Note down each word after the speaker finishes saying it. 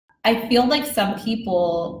I feel like some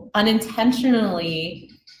people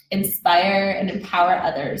unintentionally inspire and empower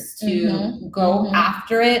others to go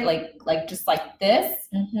after it, like just like this,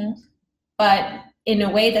 but in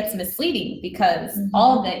a way that's misleading, because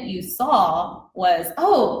all that you saw was,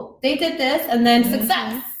 oh, they did this and then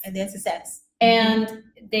success. And then success. And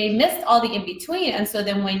they missed all the in between. And so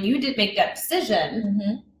then when you did make that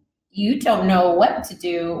decision, you don't know what to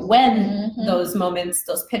do when those moments,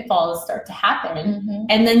 those pitfalls start to happen.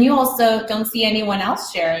 And then you also don't see anyone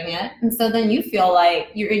else sharing it. And so then you feel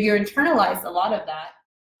like you're internalized a lot of that.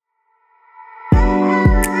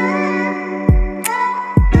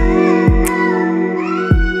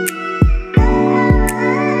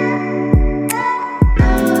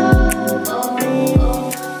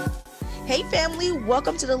 Hey family,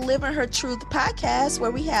 welcome to the Living Her Truth podcast,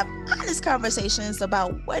 where we have honest conversations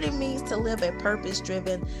about what it means to live a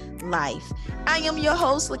purpose-driven life. I am your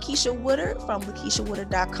host, LaKitia Woodard from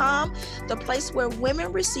LaKitiaWoodard.com, the place where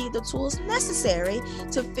women receive the tools necessary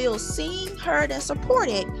to feel seen, heard, and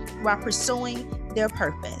supported while pursuing their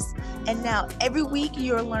purpose. And now every week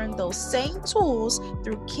you'll learn those same tools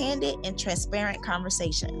through candid and transparent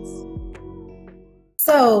conversations.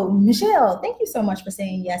 So, Michelle, thank you so much for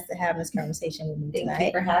saying yes to having this conversation with me tonight.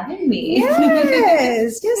 Thank you for having me.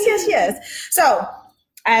 Yes. So,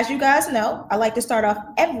 as you guys know, I like to start off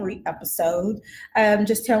every episode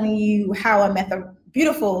just telling you how I met the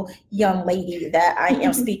beautiful young lady that I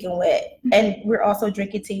am speaking with. And we're also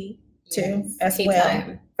drinking tea too, as well.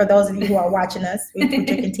 Time. For those of you who are watching us, we're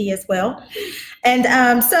drinking tea as well.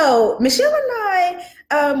 And so, Michelle and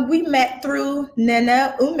I, we met through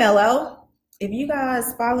Nina Umelo. If you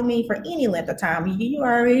guys follow me for any length of time, you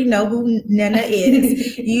already know who Nina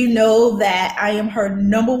is. You know that I am her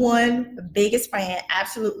number one biggest fan.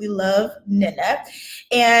 Absolutely love Nina.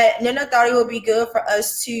 And Nina thought it would be good for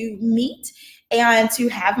us to meet and to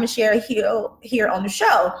have Michelle here on the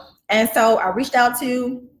show. And so I reached out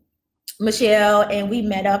to Michelle and we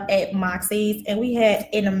met up at Moxie's and we had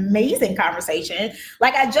an amazing conversation.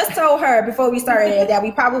 Like I just told her before we started that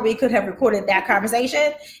we probably could have recorded that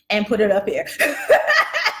conversation and put it up here.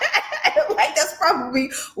 Like that's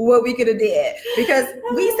probably what we could have did, because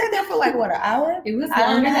we sat there for like what, an hour? It was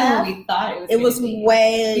longer than what we thought it was. It was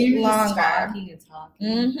way longer. Talking.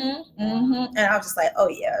 And I was just like, oh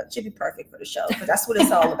yeah, it should be perfect for the show, because that's what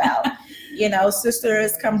it's all about. You know,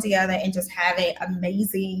 sisters come together and just having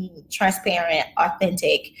amazing, transparent,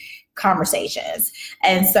 authentic conversations.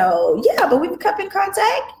 And so yeah, but we've kept in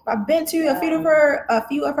contact. I've been to a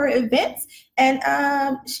few of her events, and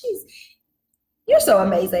you're so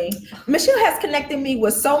amazing. Michelle has connected me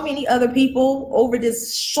with so many other people over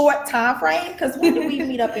this short time frame. Because when did we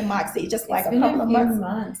meet up in Moxie? Just like a couple of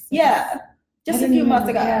months. Yeah, just a few months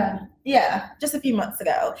ago. Yeah, just a few months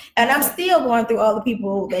ago. And I'm still going through all the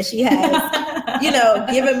people that she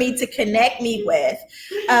has, given me to connect me with.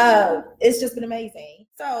 It's just been amazing.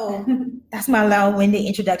 So that's my long-winded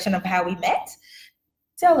introduction of how we met.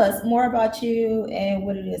 Tell us more about you and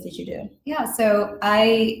what it is that you do. Yeah, so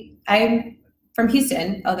I'm from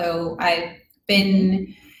Houston, although I've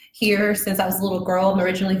been here since I was a little girl. I'm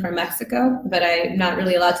originally from Mexico, but I'm not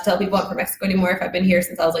really allowed to tell people I'm from Mexico anymore if I've been here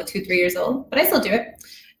since I was like 2-3 years old, but I still do it.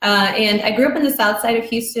 And I grew up in the south side of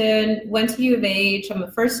Houston, went to U of H. I'm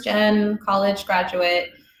a first-gen college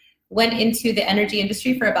graduate, went into the energy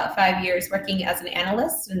industry for about 5 years working as an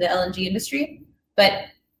analyst in the LNG industry. But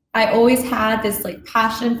I always had this like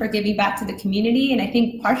passion for giving back to the community. And I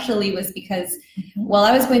think partially was because while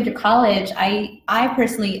I was going through college, I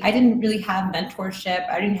personally didn't really have mentorship.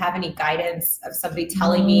 I didn't have any guidance of somebody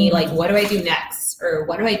telling me like, what do I do next? Or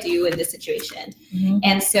what do I do in this situation?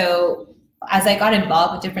 And so as I got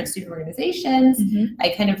involved with different student organizations, I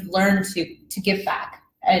kind of learned to give back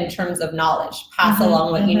in terms of knowledge, pass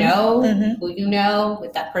along what you know, who you know,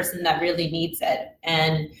 with that person that really needs it,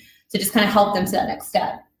 and to just kind of help them to that next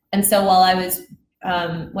step. And so while I was,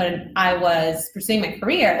 when I was pursuing my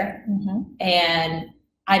career, and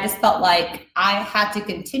I just felt like I had to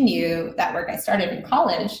continue that work I started in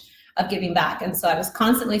college of giving back. And so I was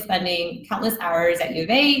constantly spending countless hours at U of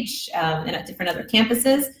H and at different other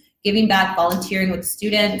campuses, giving back, volunteering with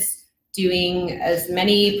students, doing as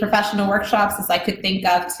many professional workshops as I could think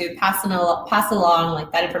of to pass along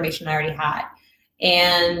like that information I already had.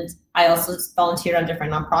 And I also volunteered on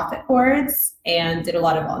different nonprofit boards and did a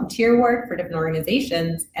lot of volunteer work for different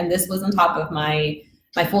organizations. And this was on top of my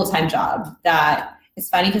full-time job. That it's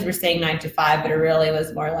funny because we're saying 9 to 5, but it really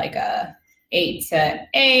was more like a 8 to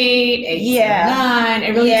 8, 8 to 9. It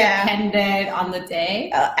really depended on the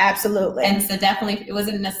day. Absolutely. And so definitely it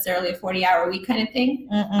wasn't necessarily a 40-hour week kind of thing.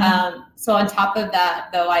 So on top of that,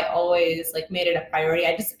 though, I always like made it a priority.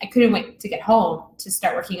 I couldn't wait to get home to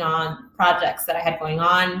start working on projects that I had going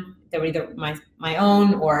on. They were either my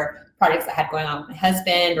own or projects I had going on with my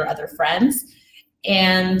husband or other friends.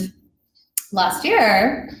 And last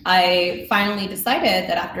year, I finally decided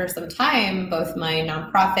that after some time, both my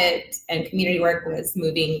nonprofit and community work was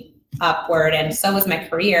moving upward, and so was my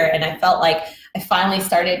career. And I felt like I finally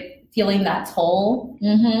started feeling that toll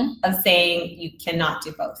of saying, you cannot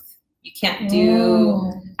do both. You can't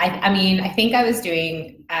do, I mean, I think I was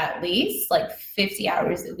doing at least like 50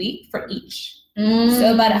 hours a week for each.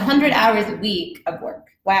 So about 100 hours a week of work.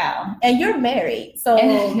 Wow. And you're married. So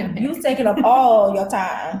you've taken up all your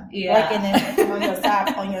time working on your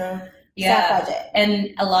side project. And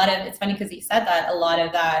a lot of, it's funny because you said that, a lot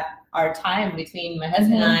of that, our time between my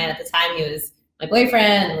husband and I, at the time he was my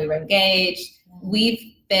boyfriend and we were engaged, we've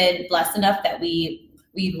been blessed enough that we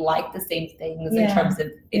like the same things in terms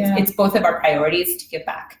of, it's both of our priorities to give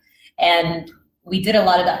back. And we did a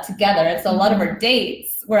lot of that together. And so a lot of our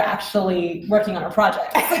dates were actually working on our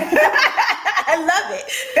projects. I love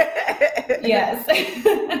it. Yes.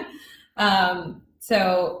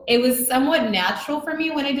 So it was somewhat natural for me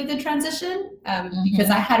when I did the transition because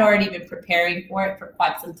I had already been preparing for it for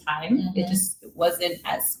quite some time. It just wasn't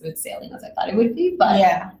as smooth sailing as I thought it would be. But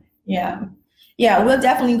yeah, we'll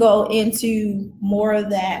definitely go into more of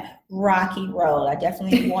that rocky road. I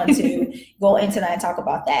definitely want to go into that and talk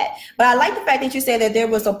about that. But I like the fact that you said that there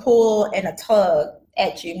was a pull and a tug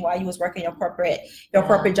at you while you was working your corporate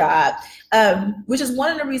job, which is one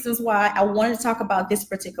of the reasons why I wanted to talk about this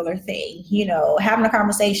particular thing, you know, having a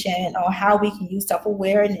conversation on how we can use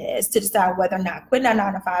self-awareness to decide whether or not quitting our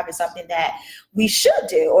 9-to-5 is something that we should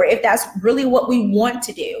do, or if that's really what we want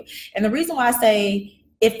to do. And the reason why I say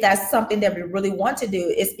if that's something that we really want to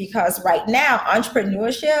do is because right now,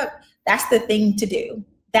 entrepreneurship, that's the thing to do.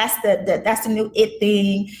 That's the new it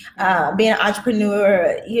thing. Being an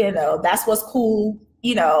entrepreneur, you know, that's what's cool,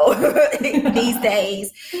 you know, these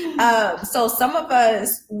days. So some of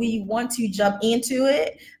us, we want to jump into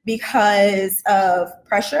it because of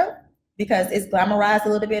pressure, because it's glamorized a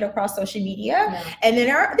little bit across social media. And then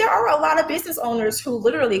there are a lot of business owners who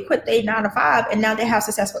literally quit their 9-to-5 and now they have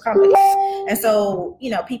successful companies. And so, you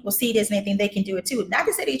know, people see this and they think they can do it too. Not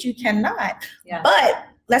to say that you cannot, but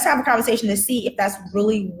let's have a conversation to see if that's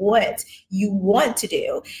really what you want to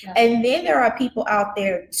do. And then there are people out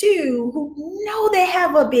there too who know they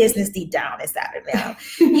have a business deep down inside of them.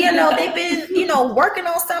 You know, they've been, you know, working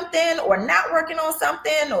on something or not working on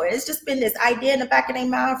something, or it's just been this idea in the back of their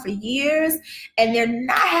mind for years, and they're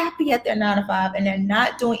not happy at their 9-to-5 and they're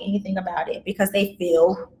not doing anything about it because they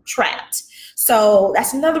feel trapped. So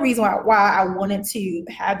that's another reason why I wanted to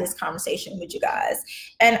have this conversation with you guys.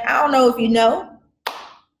 And I don't know if you know,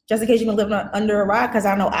 just in case you've been living under a rock, because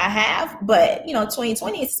I know I have, but, you know,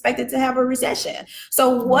 2020 is expected to have a recession.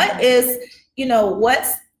 So what is, you know,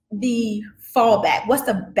 what's the fallback? What's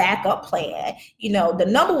the backup plan? You know, the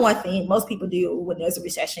number one thing most people do when there's a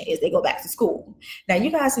recession is they go back to school. Now,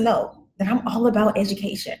 you guys know that I'm all about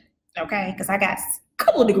education, okay? Because I got a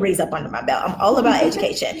couple of degrees up under my belt. I'm all about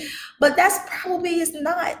education. But that's probably is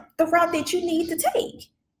not the route that you need to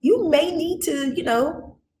take. You may need to, you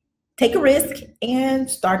know, take a risk and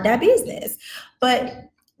start that business. But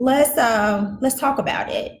let's talk about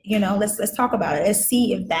it. You know, let's talk about it. Let's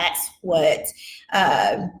see if that's what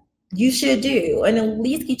you should do, and at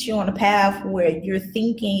least get you on a path where you're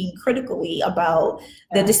thinking critically about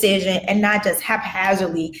the decision and not just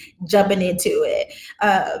haphazardly jumping into it.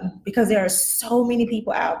 Because there are so many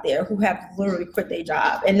people out there who have literally quit their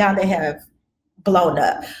job and now they have blown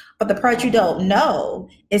up. But the part you don't know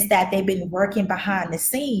is that they've been working behind the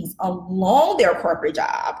scenes along their corporate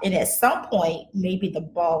job. And at some point, maybe the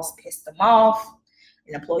boss pissed them off,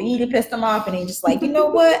 an employee pissed them off, and they just like, you know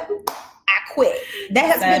what? I quit. That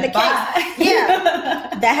has been the case.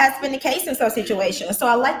 Yeah, that has been the case in some situations. So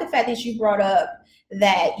I like the fact that you brought up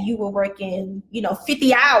that you were working, you know,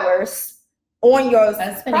 50 hours on your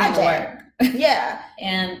project. Yeah.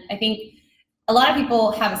 And I think a lot of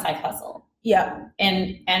people have a side hustle. Yeah.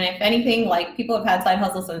 And if anything, like, people have had side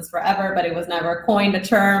hustles since forever, but it was never coined a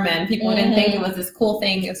term and people didn't think it was this cool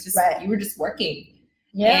thing. It's just, you were just working.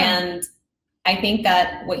 Yeah. And I think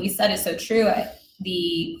that what you said is so true.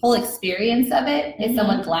 The whole experience of it is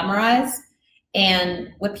somewhat glamorized.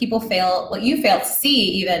 And what you fail to see,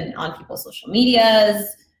 even on people's social medias,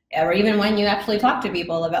 or even when you actually talk to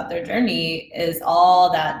people about their journey, is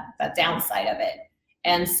all that downside of it.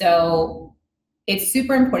 And so it's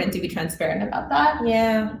super important to be transparent about that.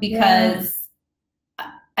 Yeah. Because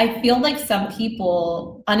I feel like some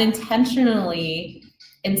people unintentionally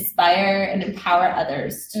inspire and empower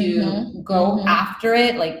others to go after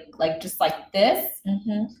it, like just like this,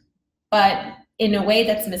 but in a way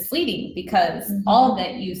that's misleading, because all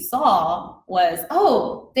that you saw was,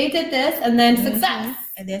 oh, they did this and then success.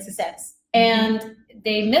 And then success. And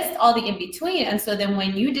they missed all the in-between. And so then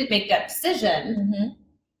when you did make that decision,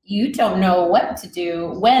 you don't know what to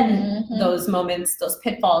do when those moments, those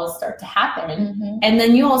pitfalls start to happen. And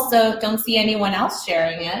then you also don't see anyone else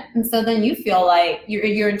sharing it. And so then you feel like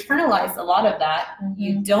you're internalized a lot of that.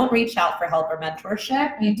 You don't reach out for help or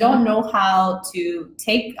mentorship. You don't know how to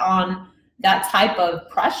take on that type of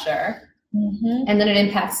pressure. And then it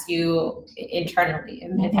impacts you internally,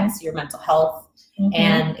 and impacts your mental health.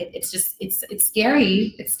 And it's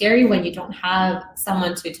scary. It's scary when you don't have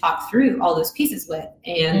someone to talk through all those pieces with.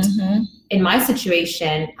 And in my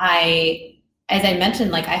situation, as I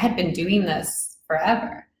mentioned, like I had been doing this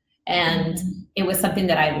forever, and it was something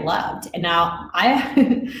that I loved. And now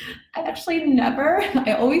I actually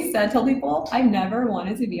I always tell people I never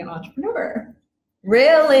wanted to be an entrepreneur.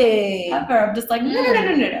 Really? Ever. I'm just like,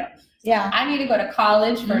 no. Yeah, I need to go to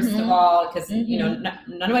college first of all, because you know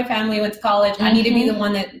none of my family went to college. I need to be the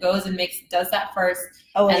one that goes and does that first,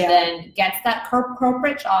 then gets that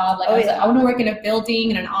corporate job. Like I want to work in a building,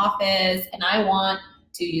 in an office, and I want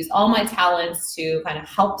to use all my talents to kind of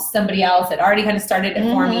help somebody else that already kind of started it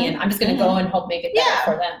for me, and I'm just going to go and help make it better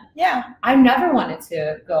for them. Yeah, I never wanted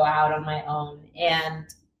to go out on my own, and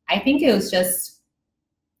I think it was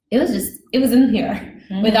in here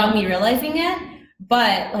without me realizing it.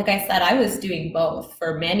 But like I said, I was doing both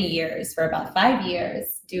for many years, for about 5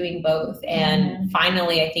 years, doing both. And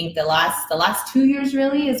finally, I think the last 2 years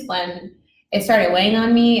really is when it started weighing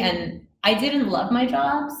on me. And I didn't love my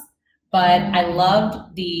jobs, but I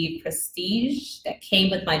loved the prestige that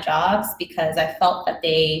came with my jobs, because I felt that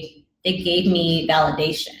they gave me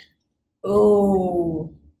validation.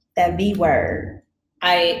 Ooh, that V word.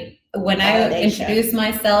 When I introduce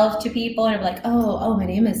myself to people and I'm like, oh, my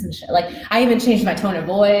name is Michelle. Like, I even changed my tone of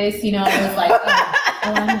voice. You know, I was like, oh,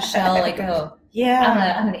 I'm Michelle. Like,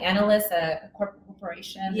 I'm an analyst at a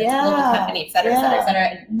corporation, a global company, et cetera, et cetera, et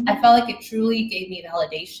cetera. And I felt like it truly gave me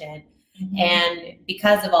validation. And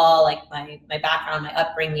because of all like my background, my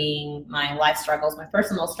upbringing, my life struggles, my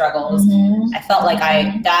personal struggles, I felt like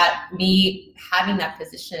me having that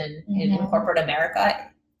position in corporate America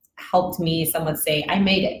helped me, some would say, I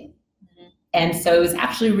made it. And so it was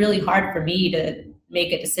actually really hard for me to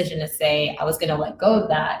make a decision to say I was going to let go of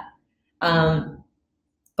that.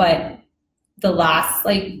 But the last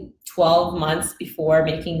 12 months before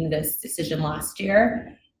making this decision last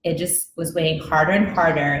year, it just was weighing harder and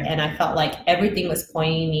harder. And I felt like everything was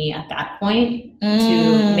pointing me at that point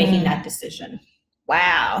to making that decision.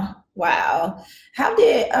 Wow.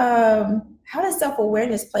 How does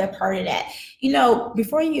self-awareness play a part in that? You know,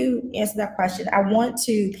 before you answer that question, I want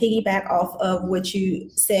to piggyback off of what you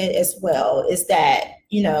said as well, is that,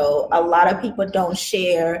 you know, a lot of people don't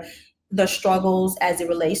share the struggles as it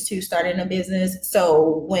relates to starting a business.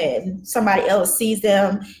 So when somebody else sees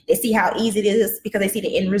them, they see how easy it is because they see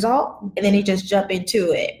the end result, and then they just jump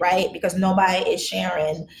into it, right? Because nobody is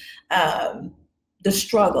sharing the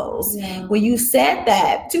struggles. Yeah. When you said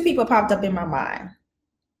that, two people popped up in my mind.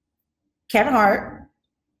 Kevin Hart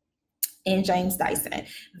and James Dyson.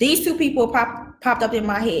 These two people popped up in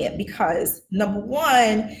my head because, number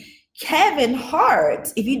one, Kevin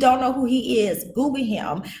Hart, if you don't know who he is, Google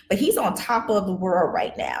him, but he's on top of the world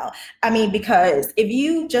right now. I mean, because if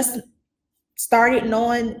you just started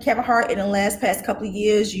knowing Kevin Hart in the past couple of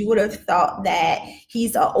years, you would have thought that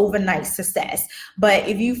he's an overnight success. But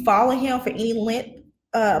if you follow him for any length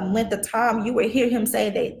of time, you would hear him say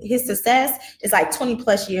that his success is like 20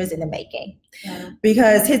 plus years in the making. Yeah.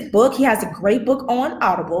 Because his book, he has a great book on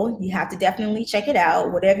Audible. You have to definitely check it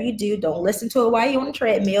out. Whatever you do, don't listen to it while you're on the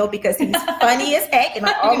treadmill, because he's funny as heck. And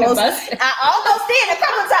I almost did a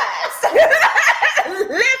couple times.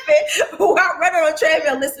 Limping while running on the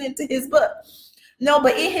treadmill listening to his book. No,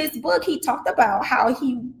 but in his book, he talked about how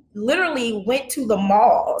he literally went to the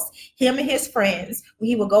malls, him and his friends.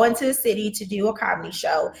 He would go into the city to do a comedy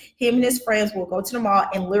show. Him and his friends will go to the mall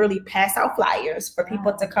and literally pass out flyers for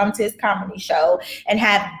people to come to his comedy show and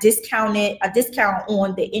have a discount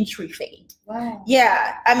on the entry fee. Wow.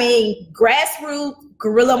 Yeah, I mean, grassroots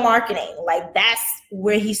guerrilla marketing, like that's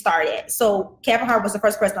where he started. So Kevin Hart was the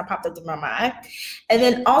first person that popped up to my mind. And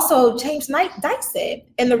then also James Dyson.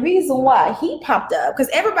 And the reason why he popped up, because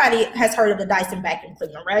everybody has heard of the Dyson vacuum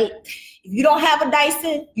cleaner, right? If you don't have a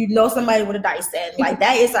Dyson, you know somebody with a Dyson. Like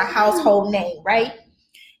that is a household name, right?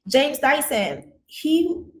 James Dyson,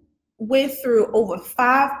 he went through over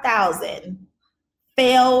 5,000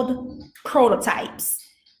 failed prototypes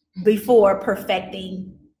before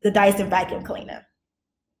perfecting the Dyson vacuum cleaner.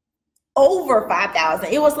 Over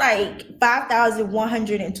 5,000. It was like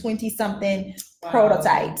 5,120 something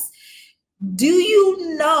prototypes. Do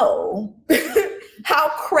you know how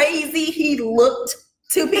crazy he looked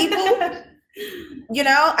to people? You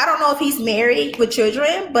know, I don't know if he's married with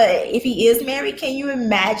children, but if he is married, can you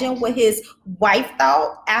imagine what his wife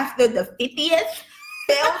thought after the 50th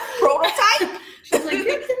failed prototype? She's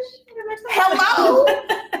like, hello,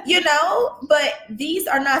 you know, but these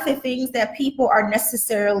are not the things that people are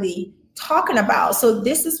necessarily talking about. So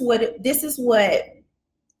this is what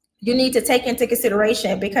you need to take into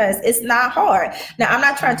consideration, because it's not hard. Now, I'm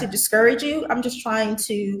not trying to discourage you. I'm just trying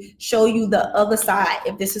to show you the other side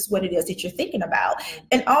if this is what it is that you're thinking about.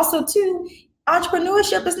 And also too,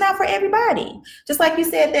 entrepreneurship is not for everybody. Just like you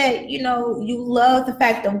said that, you know, you love the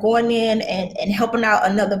fact of going in and helping out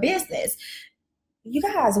another business. You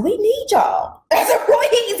guys, we need y'all as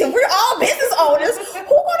employees. If we're all business owners, who's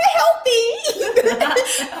gonna help me? Who's gonna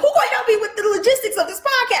help me with the logistics of this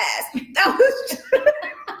podcast?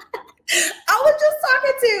 I was just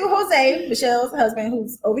talking to Jose, Michelle's husband,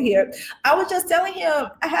 who's over here. I was just telling him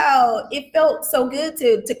how it felt so good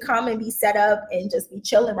to come and be set up and just be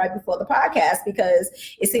chilling right before the podcast, because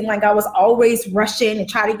it seemed like I was always rushing and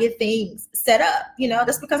trying to get things set up. You know,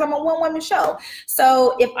 that's because I'm a one-woman show.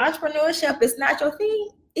 So if entrepreneurship is not your thing,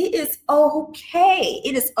 it is okay.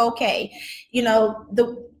 It is okay. You know,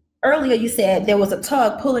 earlier you said there was a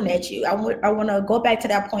tug pulling at you. I want to go back to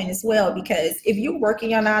that point as well, because if you're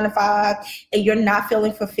working your 9 to 5 and you're not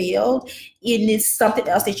feeling fulfilled, and it's something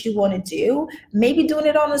else that you want to do, maybe doing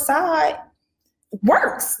it on the side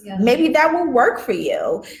works. Yeah. Maybe that will work for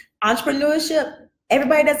you. Entrepreneurship,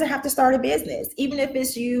 everybody doesn't have to start a business. Even if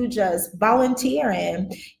it's you just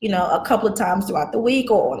volunteering, you know, a couple of times throughout the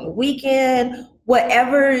week or on the weekend,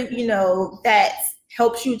 whatever, you know, that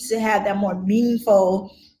helps you to have that more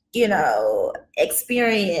meaningful, you know,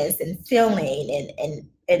 experience and feeling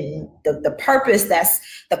and the purpose, that's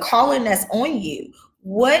the calling that's on you.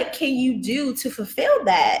 What can you do to fulfill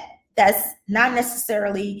that? That's not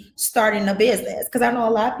necessarily starting a business. Because I know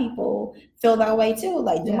a lot of people feel that way too.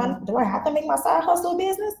 Like, do I have to make my side hustle a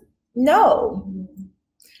business? No,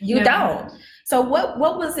 you don't. So what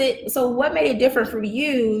was it? So what made it different for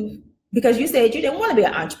you? Because you said you didn't want to be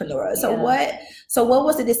an entrepreneur. So what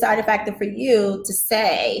was the deciding factor for you to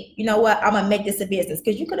say, you know what, I'm gonna make this a business?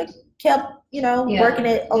 Because you could have kept, you know, working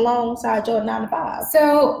it alongside your 9 to 5.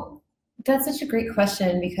 So that's such a great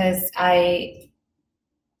question, because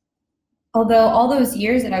although all those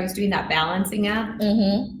years that I was doing that balancing act,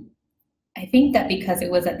 I think that because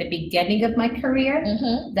it was at the beginning of my career,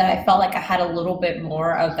 that I felt like I had a little bit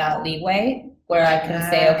more of that leeway, where I can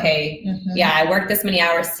say, okay, I worked this many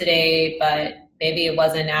hours today, but maybe it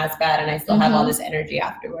wasn't as bad and I still have all this energy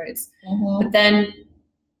afterwards. But then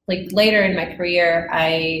like later in my career,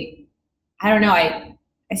 I don't know, I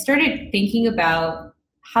started thinking about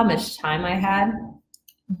how much time I had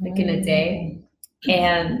like in a day.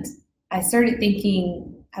 And I started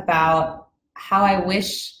thinking about how I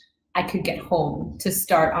wish I could get home to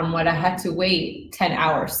start on what I had to wait 10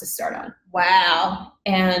 hours to start on. Wow.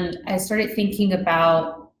 And I started thinking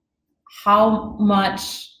about how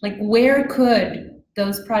much, like, where could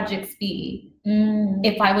those projects be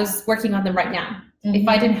if I was working on them right now? If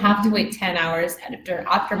I didn't have to wait 10 hours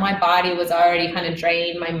after my body was already kind of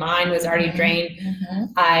drained, my mind was already drained,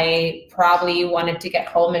 I probably wanted to get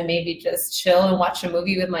home and maybe just chill and watch a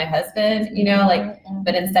movie with my husband, you know, like,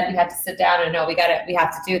 but instead we had to sit down and no, we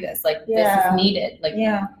have to do this. Like, this is needed. Like,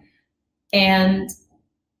 and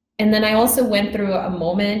then I also went through a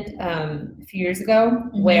moment a few years ago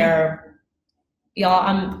where,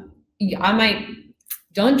 y'all,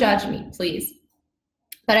 don't judge me, please.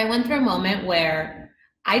 But I went through a moment where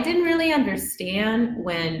I didn't really understand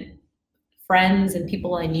when friends and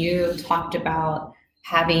people I knew talked about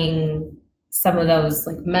having some of those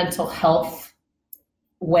like mental health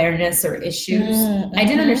awareness or issues. I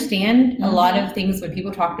didn't understand a lot of things when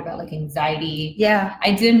people talked about like anxiety.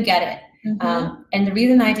 I didn't get it. And the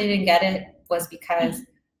reason I didn't get it was because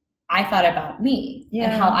I thought about me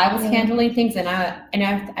and how I was handling things. And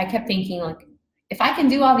I kept thinking, like, if I can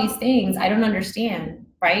do all these things, I don't understand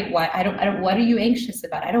right? What are you anxious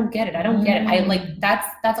about? I don't get it. I don't get it. I like,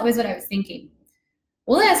 that's always what I was thinking.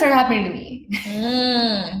 Well, then it started happening to me.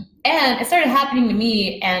 And it started happening to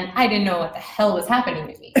me, and I didn't know what the hell was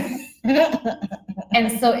happening to me.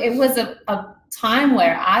 And so it was a time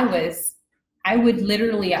where I would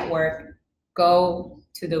literally at work go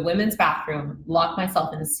to the women's bathroom, lock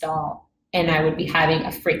myself in a stall, and I would be having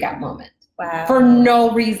a freak out moment. Wow. For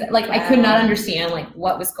no reason. Like, I could not understand like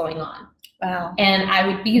what was going on. Wow. And I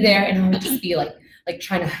would be there, and I would just be like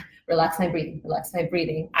trying to relax my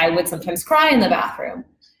breathing. I would sometimes cry in the bathroom,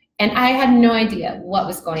 and I had no idea what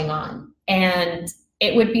was going on. And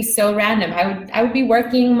it would be so random. I would be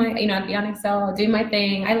working my, I'd be on Excel, doing my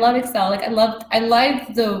thing. I love Excel. Like, I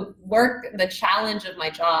loved the work, the challenge of my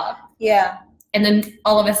job. Yeah. And then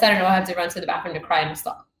all of a sudden I had to run to the bathroom to cry and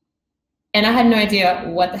stop. And I had no idea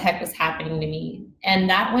what the heck was happening to me. And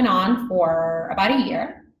that went on for about a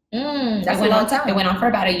year. That's a long time. It went on for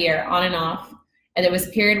about a year, on and off. And there was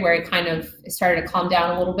a period where it started to calm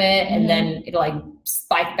down a little bit, and then it like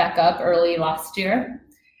spiked back up early last year.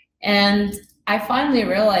 And I finally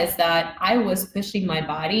realized that I was pushing my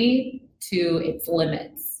body to its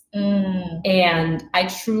limits. And I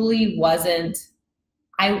truly wasn't,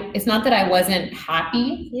 it's not that I wasn't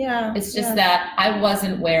happy. Yeah. It's just that I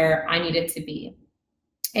wasn't where I needed to be.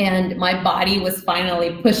 And my body was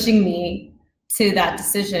finally pushing me to that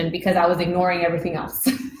decision because I was ignoring everything else.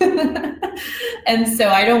 And so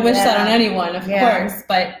I don't wish that on anyone, of course.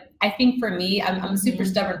 But I think for me, I'm a super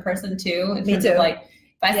stubborn person too. In terms of like,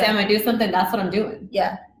 if I say I'm gonna do something, that's what I'm doing.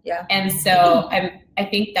 Yeah. And so I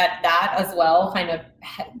think that as well kind of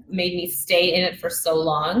made me stay in it for so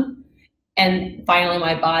long. And finally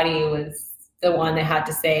my body was the one that had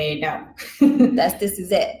to say, no. This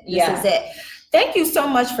is it. This is it. Thank you so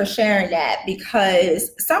much for sharing that,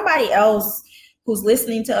 because somebody else who's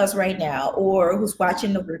listening to us right now, or who's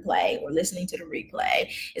watching the replay or listening to the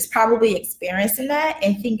replay, is probably experiencing that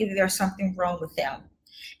and thinking that there's something wrong with them.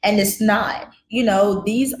 And it's not.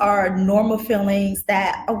 These are normal feelings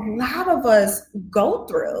that a lot of us go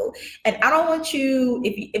through. And I don't want you,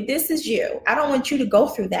 if this is you, I don't want you to go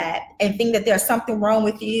through that and think that there's something wrong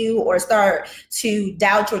with you, or start to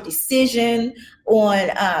doubt your decision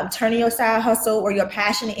on turning your side hustle or your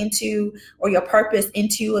passion into, or your purpose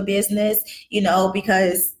into a business,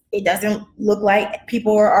 because it doesn't look like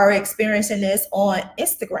people are experiencing this on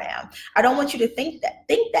Instagram. I don't want you to think that.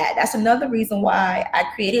 That's another reason why I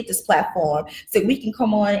created this platform, so we can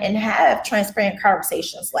come on and have transparent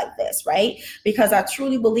conversations like this, right? Because I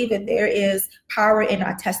truly believe that there is power in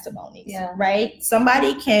our testimonies, right?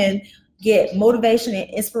 Somebody can get motivation and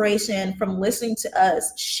inspiration from listening to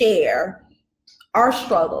us share our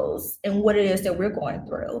struggles and what it is that we're going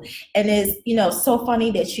through. And it's, so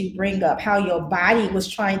funny that you bring up how your body was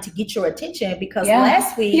trying to get your attention, because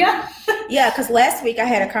last week, because last week I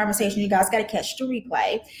had a conversation, you guys got to catch the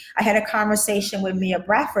replay. I had a conversation with Mia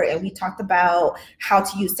Bradford, and we talked about how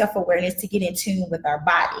to use self-awareness to get in tune with our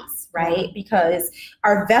bodies, right? Because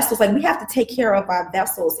our vessels, like, we have to take care of our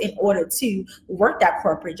vessels in order to work that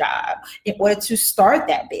corporate job, in order to start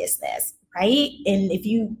that business. Right? And if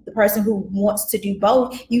the person who wants to do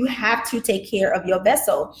both, you have to take care of your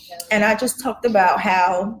vessel. And I just talked about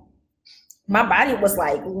how my body was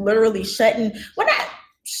like literally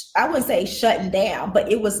I wouldn't say shutting down, but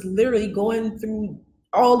it was literally going through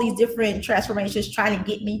all these different transformations, trying to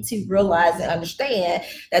get me to realize and understand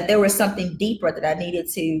that there was something deeper that I needed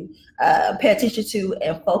to pay attention to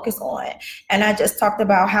and focus on. And I just talked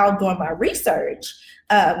about how, doing my research,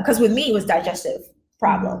 because with me it was digestive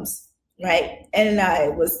problems. Right. And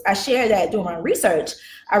I shared that during my research,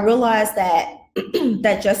 I realized that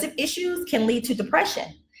digestive issues can lead to depression.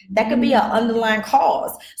 That could be an underlying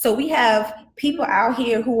cause. So we have people out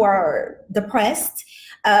here who are depressed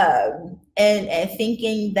and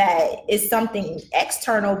thinking that it's something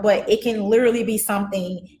external, but it can literally be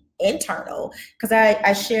something internal. Because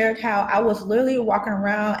I shared how I was literally walking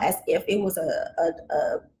around as if it was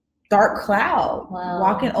a dark cloud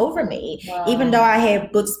walking over me, even though I had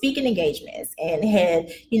booked speaking engagements and had,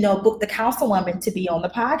 booked the councilwoman to be on the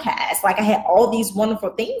podcast. Like, I had all these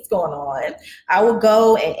wonderful things going on. I would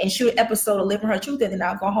go and shoot an episode of Living Her Truth, and then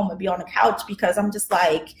I'll go home and be on the couch because I'm just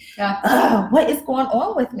like, what is going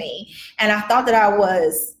on with me? And I thought that I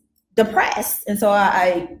was depressed. And so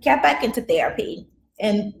I got back into therapy.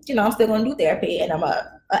 And, I'm still going to do therapy, and I'm an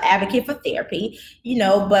advocate for therapy,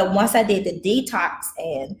 but once I did the detox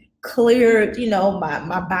and cleared, you know,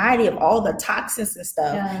 my body of all the toxins and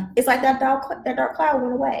stuff. Yeah. It's like that dark cloud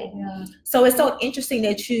went away. Yeah. So it's so interesting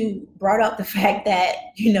that you brought up the fact that,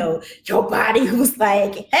 you know, your body was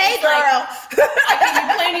like, hey girl, I gave you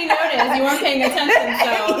plenty notice. You weren't paying attention,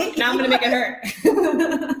 so now I'm gonna make it hurt.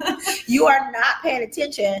 You are not paying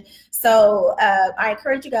attention. So I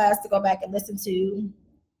encourage you guys to go back and listen to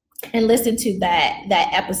that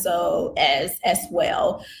episode as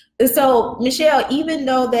well. So Michelle, even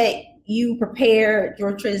though that you prepared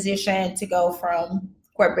your transition to go from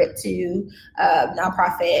corporate to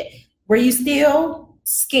nonprofit, were you still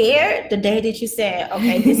scared the day that you said,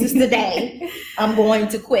 okay, this is the day I'm going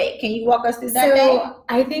to quit? Can you walk us through that day?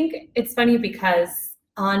 I think it's funny because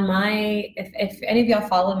on if any of y'all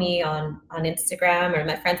follow me on Instagram, or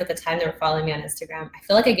my friends at the time that were following me on Instagram, I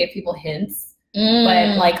feel like I give people hints.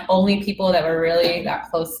 But like only people that were really that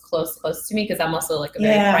close to me, because I'm also like a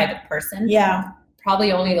very private person. Yeah.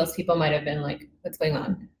 Probably only those people might have been like, what's going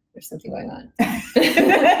on? There's something going on.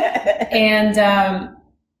 And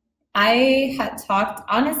I had talked,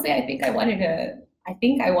 honestly, I think I wanted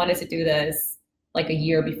to do this like a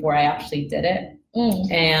year before I actually did it.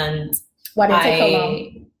 And why did it take so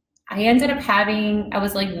long? I ended up I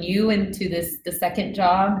was like new into the second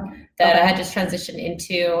job that I had just transitioned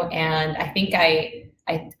into. And I think I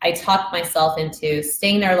talked myself into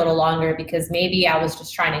staying there a little longer because maybe I was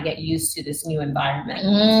just trying to get used to this new environment.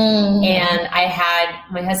 And I had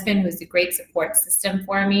my husband, who's a great support system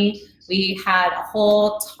for me. We had a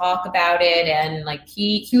whole talk about it, and like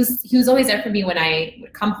he was always there for me when I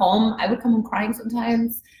would come home. I would come home crying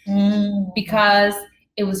sometimes because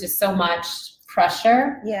it was just so much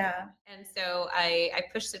pressure. Yeah. And so I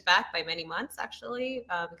pushed it back by many months, actually,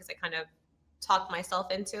 because I kind of talked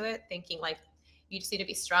myself into it, thinking like, you just need to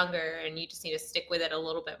be stronger and you just need to stick with it a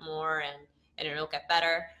little bit more, and it'll get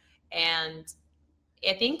better. And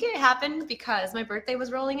I think it happened because my birthday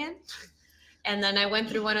was rolling in. And then I went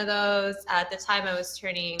through one of those. At the time I was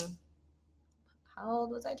turning, how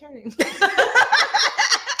old was I turning?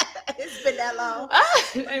 It's been that long.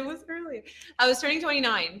 It was early. I was turning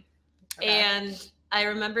 29. Okay. And I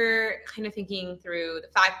remember kind of thinking through the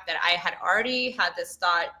fact that I had already had this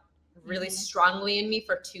thought really strongly in me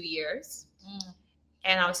for 2 years.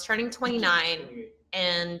 And I was turning 29,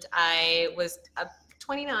 and I was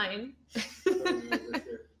 29.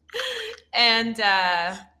 And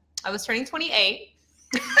I was turning 28.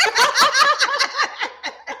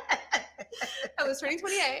 I was turning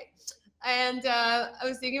 28. And I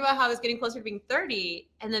was thinking about how I was getting closer to being 30,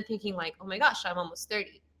 and then thinking like, oh my gosh, I'm almost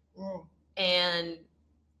 30. And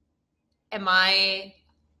am I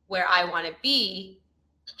where I want to be,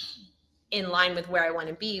 in line with where I want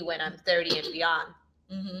to be when I'm 30 and beyond?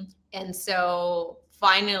 And so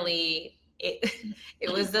finally,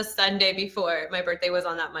 it was the Sunday before. My birthday was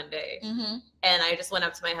on that Monday. And I just went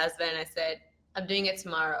up to my husband and I said, I'm doing it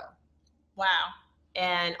tomorrow. Wow.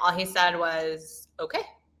 And all he said was, okay.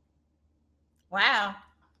 Wow.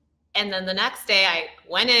 And then the next day I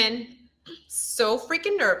went in so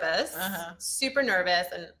freaking nervous, super nervous.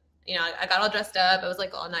 And, you know, I got all dressed up. I was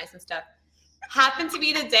like all nice and stuff. Happened to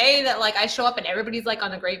be the day that like I show up and everybody's like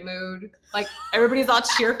on a great mood. Like everybody's all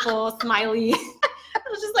cheerful, smiley. I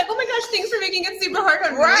was just like, oh my gosh, thanks for making it super hard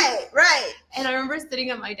on me. Right. And I remember sitting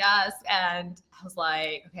at my desk and I was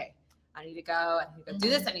like, okay, I need to go do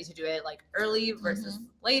this. I need to do it like early versus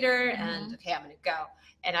later. And okay, I'm going to go.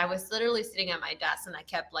 And I was literally sitting at my desk and I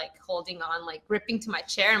kept like holding on, like gripping to my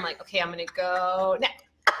chair. I'm like, okay, I'm going to go now.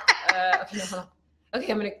 Okay, no, hold on.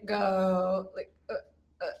 Okay, I'm going to go. Like,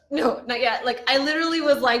 no, not yet. Like I literally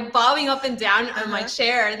was like bobbing up and down on my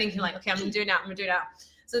chair thinking like, okay, I'm going to do it now. I'm going to do it now.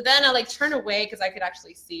 So then I like turn away because I could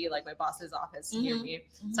actually see like my boss's office near me.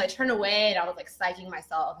 So I turn away and I was like psyching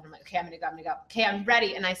myself and I'm like, okay, I'm going to go. Okay, I'm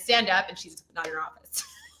ready. And I stand up and she's not in her office.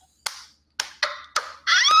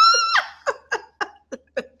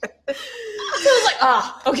 So I was like,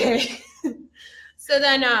 oh, okay. So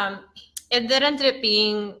then it then ended up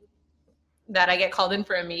being that I get called in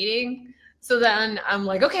for a meeting. So then I'm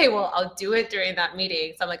like, okay, well, I'll do it during that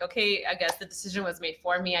meeting. So I'm like, okay, I guess the decision was made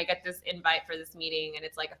for me. I get this invite for this meeting and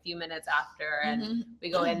it's like a few minutes after and we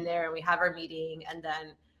go in there and we have our meeting. And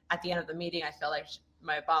then at the end of the meeting, I feel like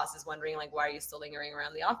my boss is wondering like, why are you still lingering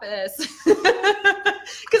around the office? Because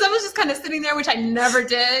I was just kind of sitting there, which I never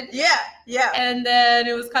did. Yeah. And then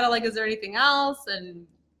it was kind of like, is there anything else? And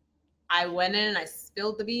I went in and I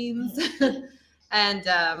spilled the beans. And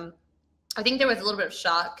I think there was a little bit of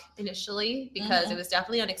shock initially because it was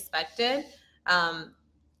definitely unexpected.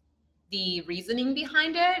 The reasoning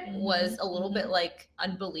behind it was a little bit like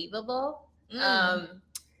unbelievable.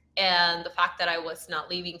 And the fact that I was not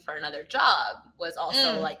leaving for another job was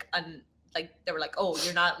also like they were like, oh,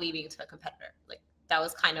 you're not leaving to a competitor. Like that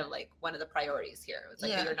was kind of like one of the priorities here. It was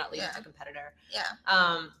like, you're not leaving to a competitor.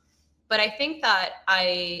 But I think that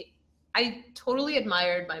I totally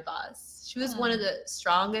admired my boss. She was one of the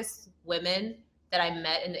strongest women that I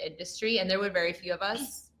met in the industry, and there were very few of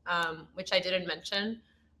us, which I didn't mention.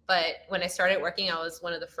 But when I started working, I was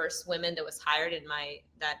one of the first women that was hired in my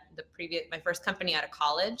first company out of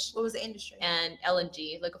college. What was the industry? And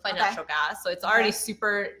LNG, liquefied natural gas. So it's already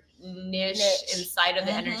super niche inside of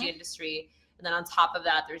the energy industry. And then on top of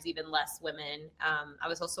that, there's even less women. I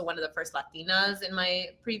was also one of the first Latinas in my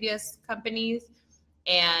previous companies.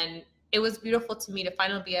 And it was beautiful to me to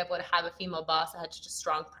finally be able to have a female boss that had such a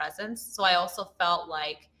strong presence. So I also felt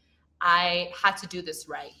like I had to do this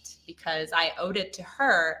right, because I owed it to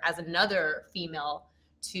her as another female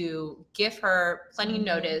to give her plenty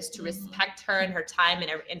notice, to respect her and her time,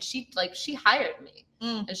 and she hired me,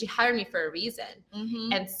 and she hired me for a reason.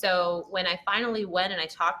 And so when I finally went and I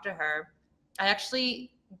talked to her, I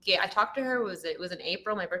talked to her, it was in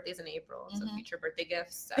April. My birthday's in April, so future birthday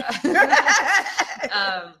gifts.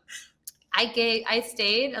 I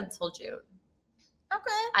stayed until June.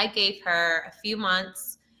 Okay. I gave her a few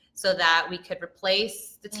months so that we could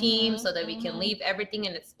replace the team, so that we can leave everything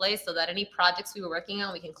in its place, so that any projects we were working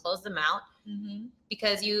on, we can close them out.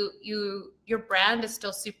 Because your brand is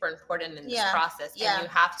still super important in this process, and you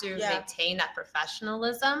have to maintain that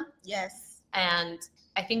professionalism. Yes. And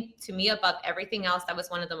I think, to me, above everything else, that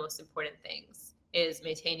was one of the most important things, is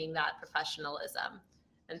maintaining that professionalism.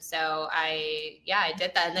 And so I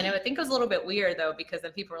did that. And then I would think it was a little bit weird, though, because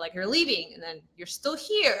then people were like, you're leaving, and then you're still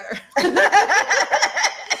here.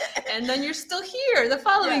 And then you're still here the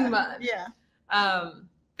following month.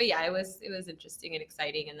 But yeah, it was interesting and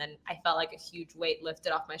exciting. And then I felt like a huge weight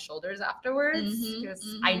lifted off my shoulders afterwards,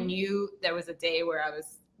 because I knew there was a day where I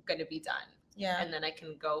was going to be done. Yeah. And then I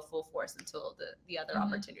can go full force until the other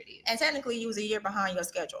opportunities. And technically you was a year behind your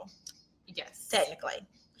schedule. Yes. Technically.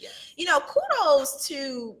 Yes. You know, kudos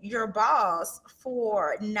to your boss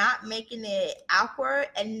for not making it awkward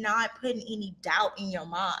and not putting any doubt in your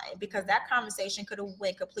mind, because that conversation could have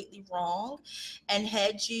went completely wrong and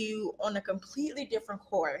had you on a completely different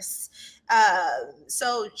course.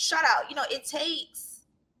 So shout out, you know, it takes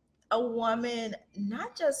a woman,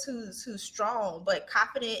 not just who's strong, but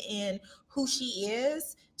confident in who she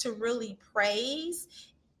is, to really praise,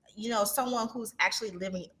 you know, someone who's actually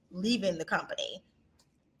leaving the company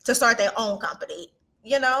to start their own company,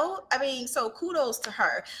 you know? I mean, so kudos to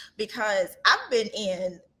her, because I've been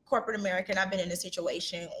in corporate America, and I've been in a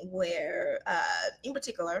situation where, in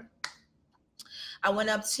particular, I went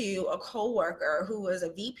up to a coworker who was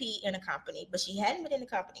a VP in a company, but she hadn't been in the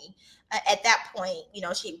company at that point. You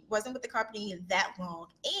know, she wasn't with the company that long.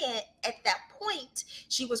 And at that point,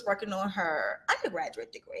 she was working on her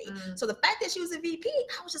undergraduate degree. So the fact that she was a VP,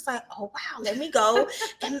 I was just like, oh, wow, let me go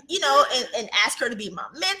and, you know, and ask her to be my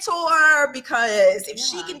mentor, because if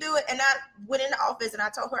she can do it. And I went in the office and I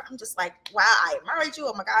told her, I'm just like, wow, I admired you.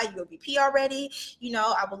 Oh my God, you're a VP already. You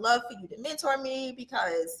know, I would love for you to mentor me,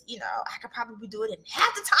 because, you know, I could probably do it in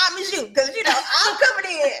half the time as you, because, you know, I'm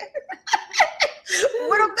coming in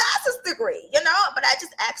with a master's degree, you know. But I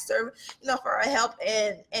just asked her, you know, for her help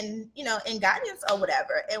and you know, and guidance or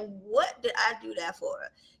whatever. And what did I do that for?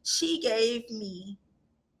 She gave me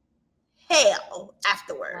hell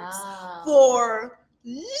afterwards for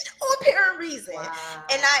no apparent reason.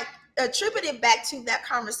 And I attribute it back to that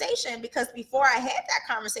conversation, because before I had that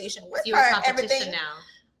conversation with her, everything now.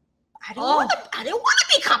 I didn't want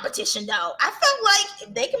to be competition, though. I felt like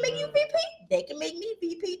if they can make you VP, they can make me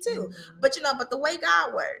VP too. But you know, but the way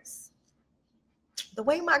God works, the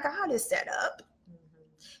way my God is set up,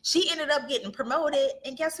 she ended up getting promoted,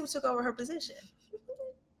 and guess who took over her position?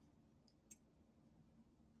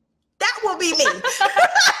 That will be me.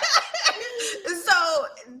 So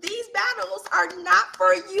these battles are not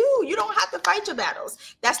for you. You don't have to fight your battles.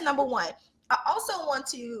 That's number one. I also want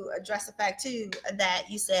to address the fact too that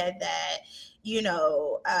you said that, you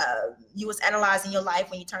know, you was analyzing your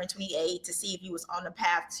life when you turned 28 to see if you was on the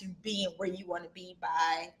path to being where you want to be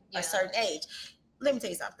by a certain age. Let me tell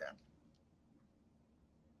you something.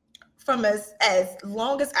 From as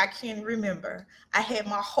long as I can remember, I had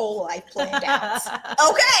my whole life planned out.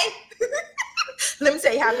 Okay. Let me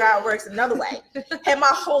tell you how God works another way. Had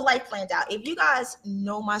my whole life planned out. If you guys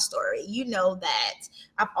know my story, you know that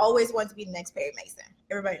I've always wanted to be the next Perry Mason.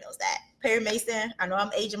 Everybody knows that. Perry Mason, I know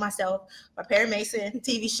I'm aging myself, but Perry Mason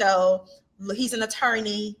TV show, he's an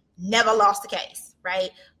attorney, never lost a case,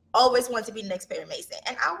 right? always wanted to be the next Perry Mason.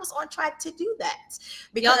 And I was on track to do that.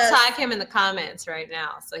 Because y'all tag him in the comments right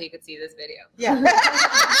now so he could see this video. Yeah.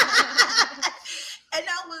 And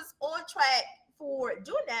I was on track for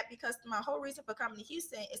doing that because my whole reason for coming to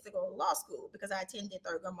Houston is to go to law school, because I attended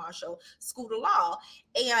Thurgood Marshall School of Law.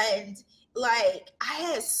 And like, I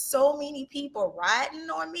had so many people riding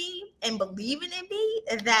on me and believing in me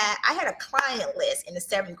that I had a client list in the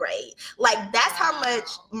 7th grade. Like, that's how much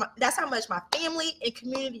my family and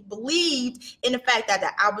community believed in the fact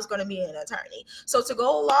that I was going to be an attorney. So to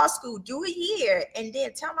go to law school, do a year, and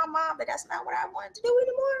then tell my mom that that's not what I wanted to do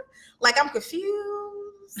anymore. Like, I'm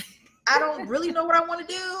confused. I don't really know what I want to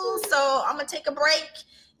do, so I'm gonna take a break,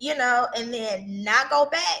 and then not go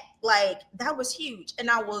back. Like, that was huge, and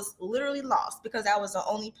I was literally lost because that was the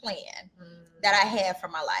only plan that I had for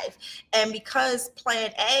my life. And because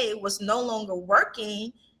plan A was no longer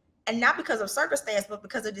working, and not because of circumstance, but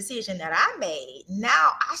because of the decision that I made,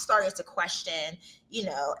 now I started to question,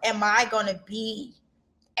 am I gonna be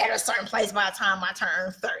at a certain place by the time I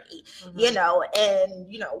turn 30, and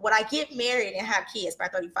would I get married and have kids by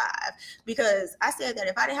 35? Because I said that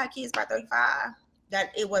if I didn't have kids by 35,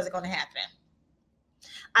 that it wasn't going to happen.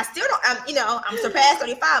 I still don't, I'm surpassed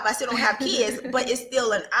 35, I still don't have kids, but it's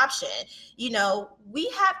still an option. We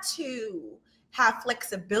have to have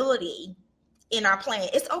flexibility in our plan.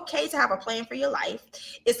 It's okay to have a plan for your life.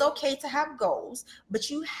 It's okay to have goals, but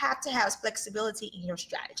you have to have flexibility in your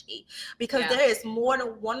strategy, because there is more than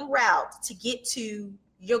one route to get to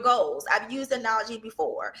your goals. I've used the analogy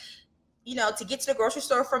before, to get to the grocery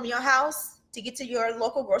store from your house, to get to your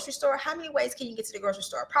local grocery store, how many ways can you get to the grocery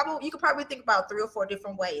store? You could probably think about 3 or 4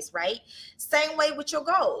 different ways, right? Same way with your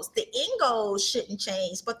goals. The end goals shouldn't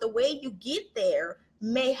change, but the way you get there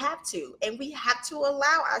may have to. And we have to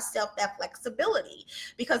allow ourselves that flexibility,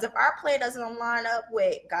 because if our plan doesn't line up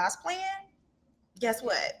with God's plan, guess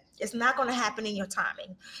what? It's not going to happen in your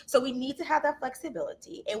timing. So we need to have that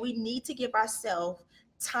flexibility, and we need to give ourselves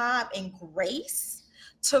time and grace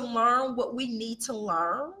to learn what we need to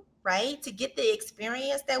learn, right? To get the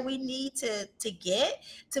experience that we need to get,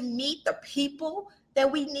 to meet the people that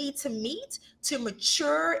we need to meet, to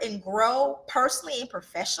mature and grow personally and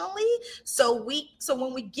professionally. So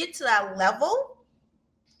when we get to that level,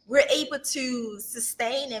 we're able to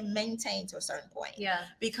sustain and maintain to a certain point. Yeah.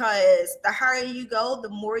 Because the higher you go, the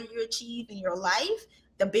more you achieve in your life,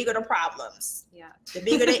 the bigger the problems. Yeah. The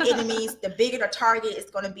bigger the enemies, the bigger the target is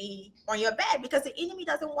going to be on your back, because the enemy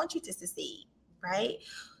doesn't want you to succeed, right?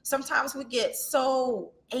 Sometimes we get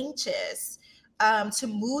so anxious to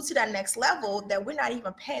move to that next level that we're not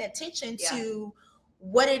even paying attention to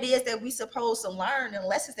what it is that we're supposed to learn and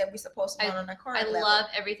lessons that we're supposed to learn on the current level. I love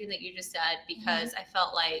everything that you just said, because I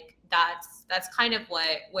felt like that's kind of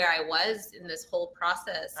where I was in this whole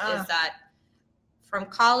process, is that from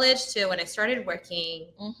college to when I started working,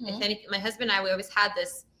 if anything, my husband and I, we always had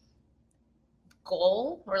this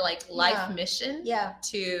goal or like life mission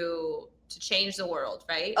to change the world,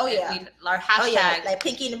 right? Oh, and our hashtag, like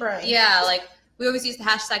Pinky in the Brain. Yeah, like we always use the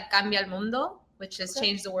hashtag Cambia el Mundo, which is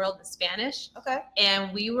change the world in Spanish. Okay.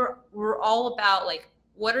 And we're all about like,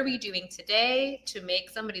 what are we doing today to make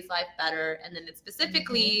somebody's life better? And then it's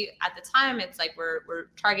specifically at the time, it's like we're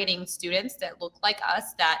targeting students that look like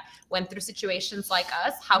us, that went through situations like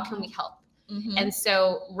us. How can we help? And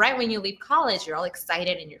so right when you leave college, you're all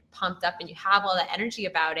excited and you're pumped up and you have all that energy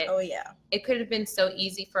about it. Oh yeah. It could have been so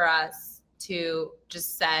easy for us to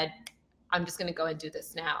just said, I'm just going to go and do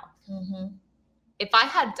this now. If I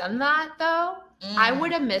had done that though, I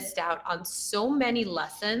would have missed out on so many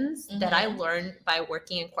lessons that I learned by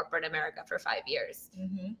working in corporate America for 5 years.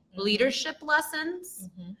 Leadership lessons,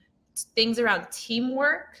 things around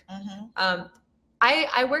teamwork.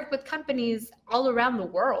 I worked with companies all around the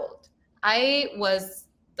world. I was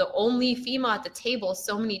the only female at the table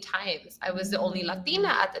so many times. I was the only Latina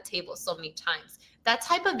at the table so many times. That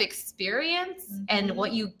type of experience and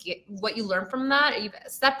what you learn from that,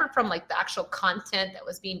 separate from like the actual content that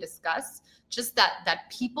was being discussed, just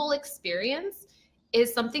that people experience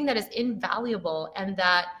is something that is invaluable, and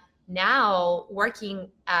that now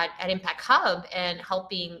working at Impact Hub and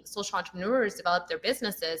helping social entrepreneurs develop their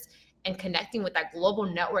businesses and connecting with that global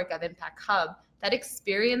network of Impact Hub, that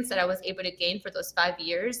experience that I was able to gain for those 5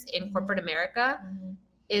 years in corporate America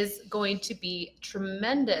is going to be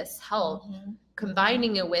tremendous help,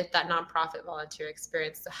 combining it with that nonprofit volunteer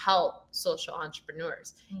experience to help social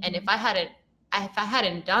entrepreneurs. And if I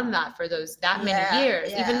hadn't done that for that many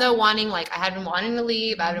years, even though I had been wanting to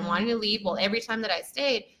leave, well, every time that I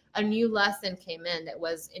stayed, a new lesson came in that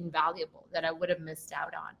was invaluable that I would have missed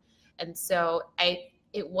out on. And so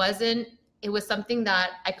it wasn't it was something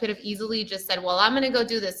that I could have easily just said, well, I'm going to go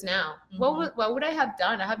do this now. Mhm. What would I have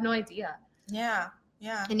done? I have no idea. Yeah.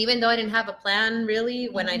 And even though I didn't have a plan really,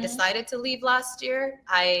 when I Mhm. decided to leave last year,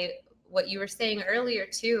 what you were saying earlier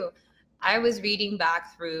too, I was reading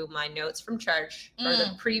back through my notes from church for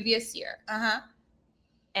the previous year.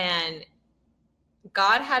 And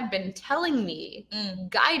God had been telling me,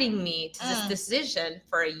 guiding me to this decision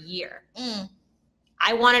for a year.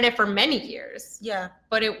 I wanted it for many years. Yeah.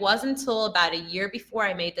 But it wasn't until about a year before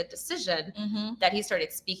I made the decision that he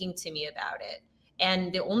started speaking to me about it.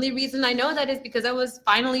 And the only reason I know that is because I was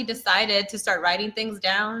finally decided to start writing things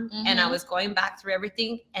down, and I was going back through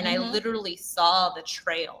everything, and I literally saw the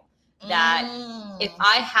trail that if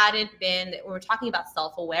I hadn't been, we were talking about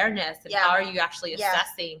self-awareness and how are you actually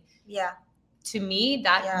assessing. To me,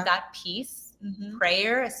 that piece,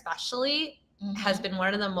 prayer especially, has been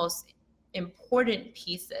one of the most important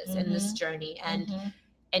pieces in this journey.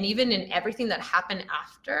 And even in everything that happened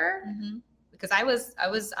after, because I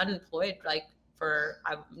was unemployed, like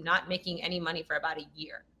I'm not making any money for about a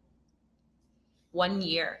year. 1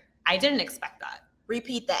 year. I didn't expect that.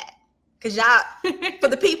 Repeat that. Because y'all, for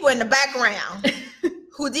the people in the background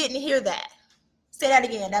who didn't hear that, say that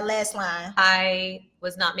again, that last line. I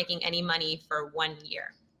was not making any money for 1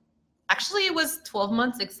 year. Actually, it was 12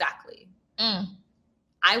 months exactly.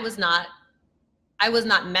 I was not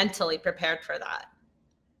mentally prepared for that.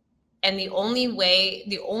 And the only way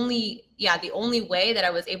that I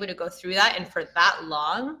was able to go through that and for that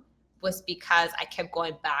long was because I kept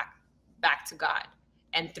going back to God.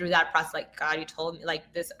 And through that process, like, God, you told me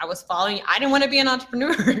like this, I was following, I didn't want to be an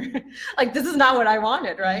entrepreneur. Like, this is not what I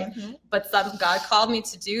wanted, right? But God called me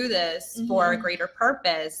to do this for a greater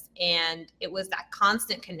purpose. And it was that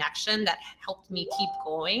constant connection that helped me keep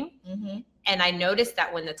going. And I noticed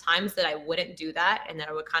that when the times that I wouldn't do that and that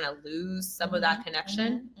I would kind of lose some of that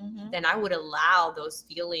connection, then I would allow those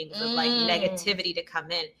feelings of like negativity to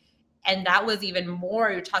come in. And that was even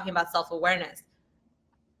more, you're talking about self-awareness.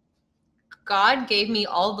 God gave me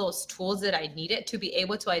all those tools that I needed to be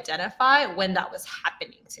able to identify when that was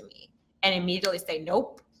happening to me and immediately say,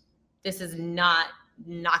 nope, this is not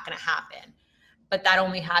going to happen. But that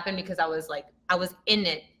only happened because I was in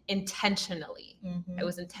it intentionally. I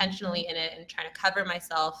was intentionally in it and trying to cover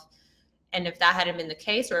myself. And if that hadn't been the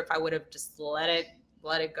case, or if I would have just let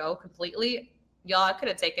it go completely, y'all, I could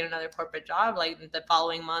have taken another corporate job like the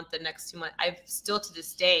following month, the next 2 months. I still to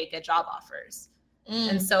this day get job offers.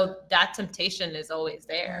 And so that temptation is always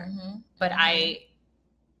there. But I'm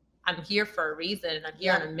here for a reason, and I'm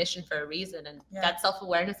here on a mission for a reason. And that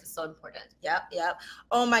self-awareness is so important. Yep.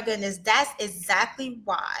 Oh my goodness. That's exactly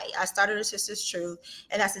why I started A Sister's Truth.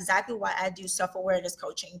 And that's exactly why I do self-awareness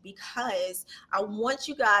coaching, because I want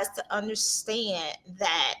you guys to understand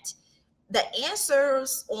that the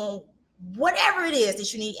answers on whatever it is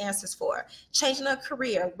that you need answers for, changing a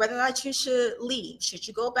career, whether or not you should leave, should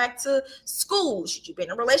you go back to school, should you be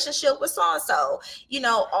in a relationship with so-and-so,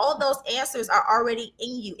 all those answers are already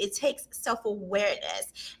in you. It takes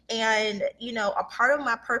self-awareness. And, a part of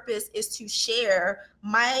my purpose is to share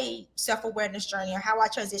my self-awareness journey, or how I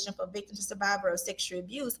transitioned from victim to survivor of sexual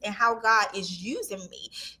abuse, and how God is using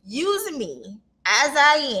me as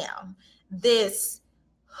I am, this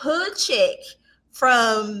hood chick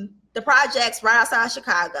from the projects right outside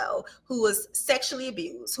Chicago, who was sexually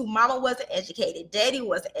abused, who mama wasn't educated, daddy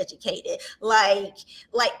wasn't educated, like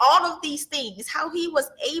all of these things, how he was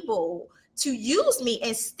able to use me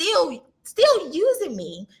and still using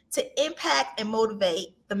me to impact and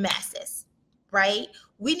motivate the masses, right?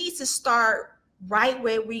 We need to start right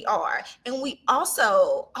where we are. And we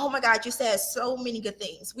also, oh my God, you said so many good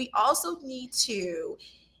things. We also need to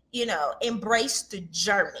embrace the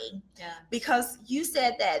journey. Because you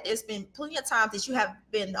said that there's been plenty of times that you have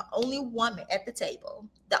been the only woman at the table,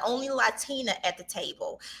 the only Latina at the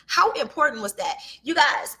table. How important was that? You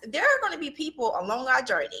guys, there are going to be people along our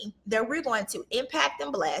journey that we're going to impact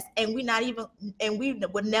and bless, and we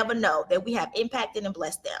would never know that we have impacted and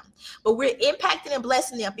blessed them. But we're impacting and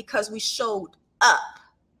blessing them because we showed up.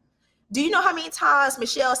 Do you know how many times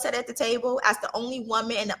Michelle sat at the table as the only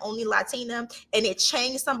woman and the only Latina, and it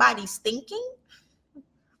changed somebody's thinking?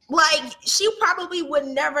 Like, she probably would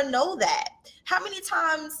never know that. How many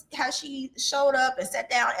times has she showed up and sat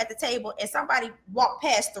down at the table and somebody walked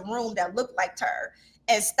past the room that looked like her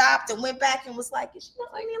and stopped and went back and was like, is she the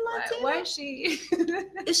only Latina? Why is she?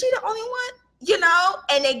 Is she the only one?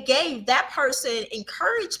 And it gave that person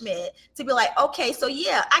encouragement to be like, okay, so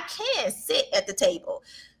yeah, I can sit at the table.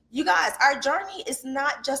 You guys, our journey is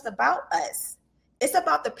not just about us. It's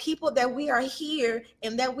about the people that we are here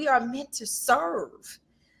and that we are meant to serve.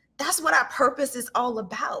 that's what our purpose is all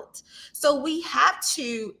about. So we have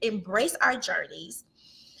to embrace our journeys,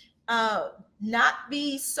 not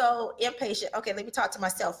be so impatient. Okay, let me talk to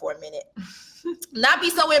myself for a minute. Not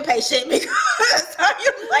be so impatient, because I'm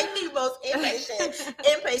like the most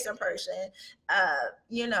impatient person,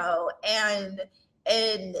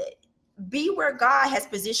 and be where God has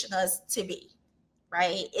positioned us to be.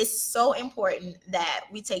 Right? It's so important that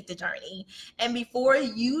we take the journey. And before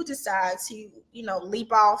you decide to,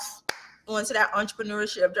 leap off onto that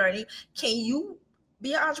entrepreneurship journey, can you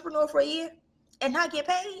be an entrepreneur for a year and not get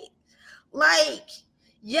paid? Like,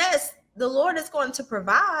 yes, the Lord is going to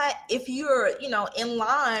provide if you're, in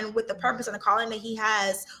line with the purpose and the calling that he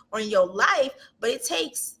has on your life, but it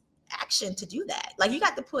takes action to do that. Like, you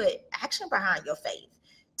got to put action behind your faith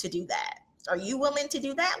to do that. Are you willing to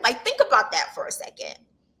do that? Like, think about that for a second,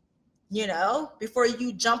 before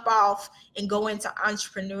you jump off and go into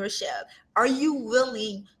entrepreneurship. Are you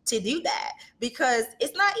willing to do that? Because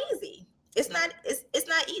it's not easy. It's not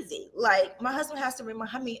easy. Like, my husband has to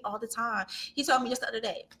remind me all the time. He told me just the other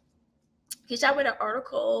day, I read an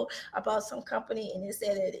article about some company, and it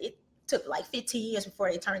said that it took like 15 years before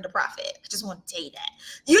they turned a profit. I just want to tell you that,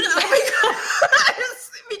 because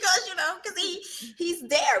he's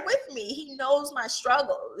there with me. He knows my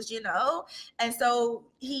struggles, and so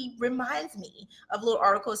he reminds me of little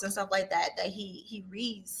articles and stuff like that he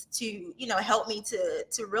reads to, help me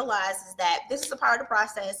to realize is that this is a part of the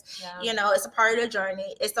process. Yeah. It's a part of the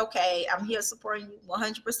journey. It's okay. I'm here supporting you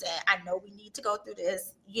 100%. I know we need to go through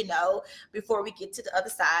this, before we get to the other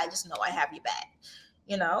side. Just know I have your back.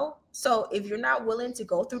 So if you're not willing to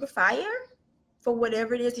go through the fire for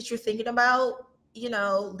whatever it is that you're thinking about,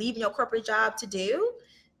 leaving your corporate job to do,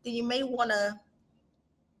 then you may want to,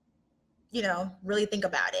 really think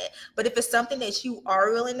about it. But if it's something that you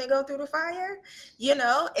are willing to go through the fire,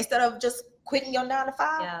 instead of just quitting your 9 to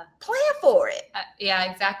 5, plan for it. Yeah,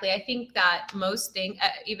 exactly. I think that most things,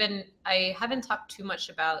 even I haven't talked too much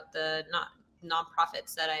about the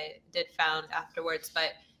nonprofits that I did found afterwards,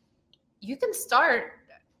 but you can start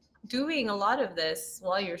doing a lot of this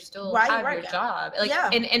while you're still have your job. Like,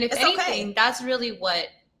 and if it's anything, that's really what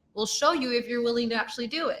will show you if you're willing to actually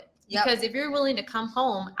do it. Yep. Because if you're willing to come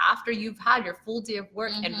home after you've had your full day of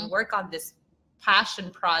work and work on this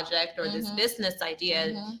passion project or this business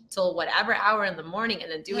idea till whatever hour in the morning,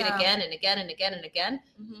 and then do it again and again and again and again,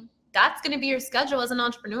 that's going to be your schedule as an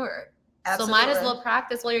entrepreneur. Absolutely. So might as well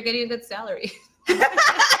practice while you're getting a good salary.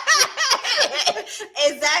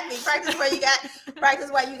 Exactly. Practice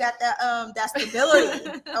while you got that stability.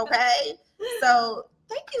 Okay. So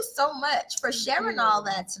thank you so much for sharing all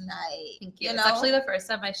that tonight. Thank you. It's actually the first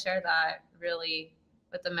time I share that really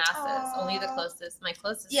with the masses. Aww. Only my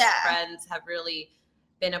closest friends have really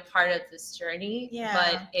been a part of this journey. Yeah.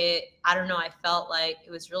 But I don't know, I felt like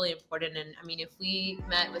it was really important. And I mean, if we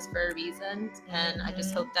met, it was for a reason. And I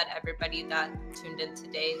just hope that everybody that tuned in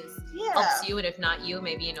today helps you. And if not you,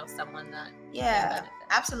 maybe someone that. Yeah,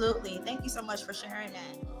 absolutely. Thank you so much for sharing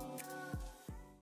that.